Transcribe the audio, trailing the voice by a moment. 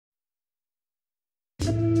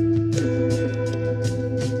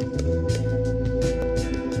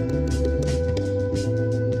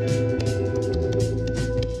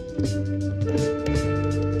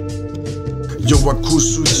Yo, I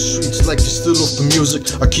cruise through the streets like it's still off the music.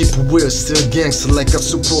 I keep it weird, still gangster like I'm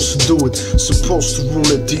supposed to do it. Supposed to rule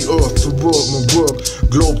at the earth, the world, my work.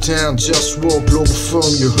 Globetown, JustWar, Globalfirm,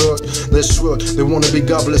 you heard? That's right, they wanna be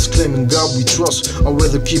godless, claiming God we trust. I'd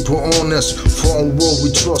rather keep it honest, for on war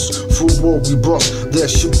we trust, for war we bust. That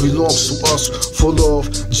shit belongs to us, for love,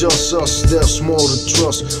 just us, there's more to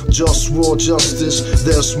trust. JustWar, justice,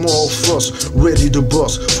 there's more of us, ready to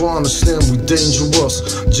bust. For understand we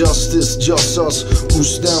dangerous, justice, just us, who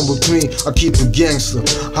stand with me. I keep it gangster,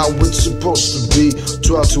 how it's supposed to be.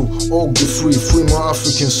 Try to all get free, free my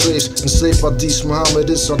African slaves, enslaved by these Mohammedists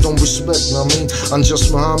I don't respect, I mean, I'm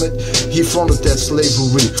just Muhammad, he founded that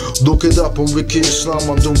slavery. Look it up on Wiki Islam,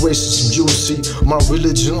 I'm the racist, you see, my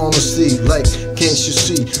religion honesty, like, can't you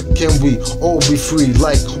see, can we all be free,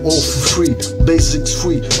 like, all for free, basics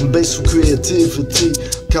free, and basic creativity,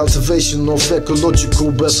 cultivation of ecological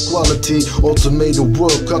best quality, automated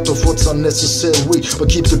work, cut off what's unnecessary, but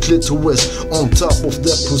keep the clitoris on top of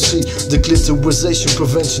that pussy. The clitorisation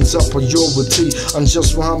prevention's a priority. I'm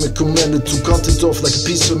just Muhammad commanded to cut it off like a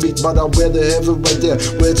piece of meat, but I'd rather have it right there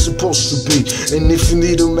where it's supposed to be. And if you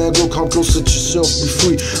need a man, go come close, let yourself be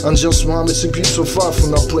free. I'm just Muhammad, see peace so far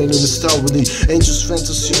from not playing in this tower with angels,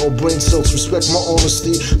 fantasy, or brain cells. Respect my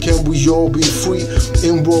honesty, can we all be free?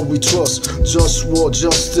 In war we trust, JustWar,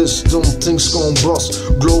 justice, them things gon' bust.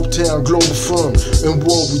 Globetown, Globalfirm, in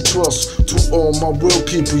war we trust. To all my real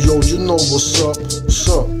people, yo, you know what's up, what's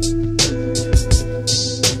up.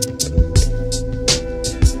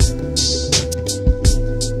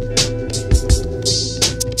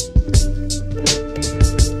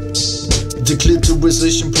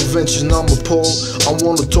 Declitterization prevention, I'm appalled. I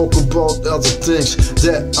wanna talk about other things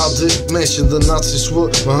that I didn't mention. The Nazis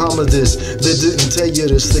were Mohammedists, they didn't tell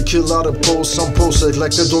you this. They kill out of Poles, some Poles act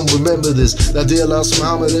like they don't remember this. That they lost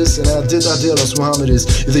Mohammedists, and I lost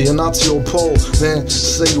Mohammedists. Either you're Nazi or Pole, then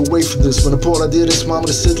stay away from this. When the Pole I did this,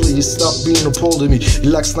 Mohammed Sidley, he stopped being a Pole to me.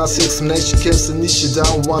 He likes Nazi explanation, can't niche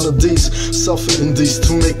down one of these. Suffer in these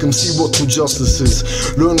to make them see what true justice is.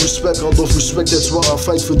 Learn respect, out of respect, that's why I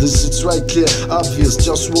fight for this. It's right clear, obvious,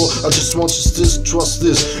 JustWar, I just want you to trust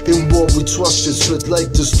this. In war we trust shit straight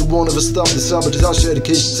like this. The one ever stop the sabotage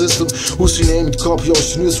education system. Who's your name? Copy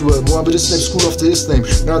Ocean Israel. Mohammed's name, school after his name.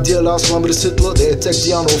 Now dear last Mohammed's Hitler, they attacked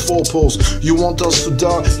the honor of all poles. You want us to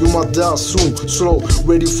die, you might die soon. Slow,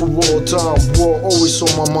 ready for war time. War always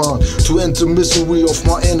on my mind. To end the misery of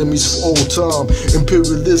my enemies for all time.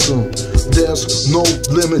 Imperialism, there's no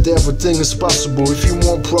limit, everything is possible. If you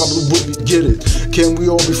want problem with me, get it. Can we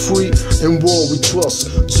all be free? In war we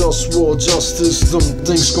trust, JustWar, justice, them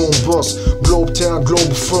things gon' bust. Globetown,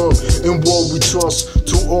 Globalfirm, in war we trust.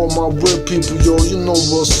 To all my real people, yo, you know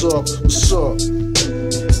what's up, what's up.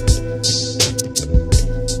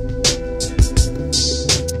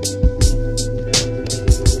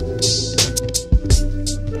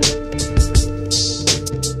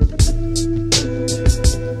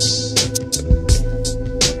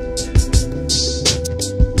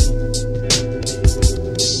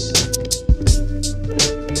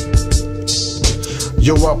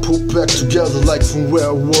 Yo, I put back together like from where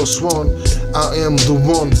I was one. I am the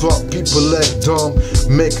one, but people act dumb,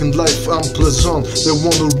 making life unpleasant. They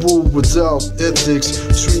wanna rule without ethics,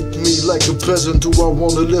 treat me like a peasant. Do I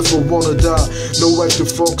wanna live or wanna die? No right to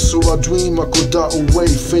fuck, so I dream I could die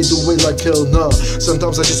away, fade away like hell nah.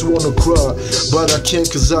 Sometimes I just wanna cry, but I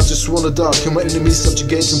can't cause I just wanna die. Can my enemies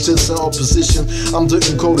subjugate them to the opposition? I'm the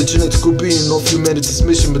encoded genetical being of humanity's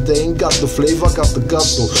mission, but they ain't got the flavor, I got the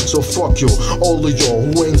gusto. So fuck you, all of y'all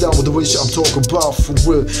who ain't down with the wish I'm talking about for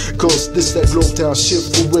real. Cause this that Globetown shit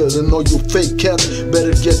for real. And all you fake cats better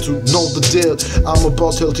get to know the deal. I'm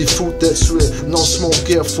about healthy food that's real, no smoke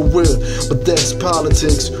here for real. But that's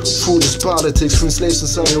politics, food is politics. Freeing slaves in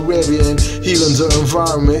Saudi Arabia and healing the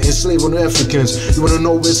environment, enslaving Africans. You wanna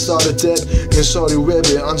know where it started that? In Saudi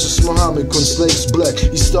Arabia, I'm just Muhammad, when slaves black,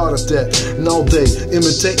 he started that. Now they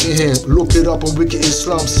imitating him, look it up on Wiki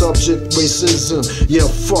Islam, subject racism. Yeah,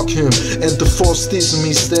 fuck him. And the false theism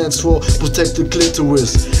he stands for, protect the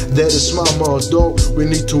clitoris. That is my motto, we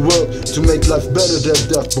need to work to make life better than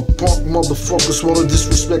that. But punk motherfuckers wanna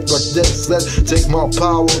disrespect like that. Take my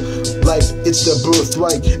power like it's their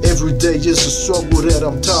birthright. Every day is a struggle that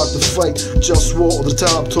I'm tired to fight. JustWar all the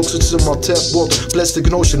time, toxics in my tap water. Plastic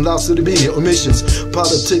and ocean, lies to the media, omissions.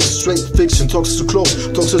 Politics, straight fiction, toxics too close.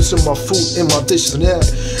 Toxics in my food, in my dishes, and yeah.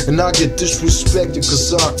 And I get disrespected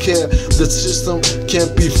cause I care. The system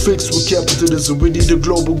can't be fixed with capitalism. We need a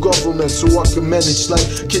global government so I can manage like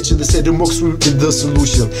kitchen. They say democracy is the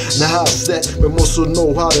solution. Now how's that? We also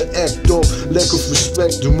know how to act off. Lack of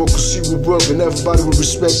respect, democracy will work and everybody will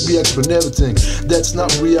respect correct reaction on everything. That's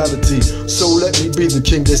not reality, so let me be the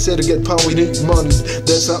king. They say to get power we need money.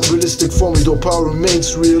 That's not realistic for me, though power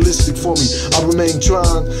remains realistic for me. I remain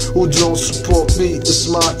trying. Who don't support me is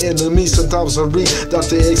my enemy. Sometimes I read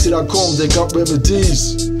 .tt.com, they got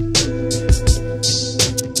remedies.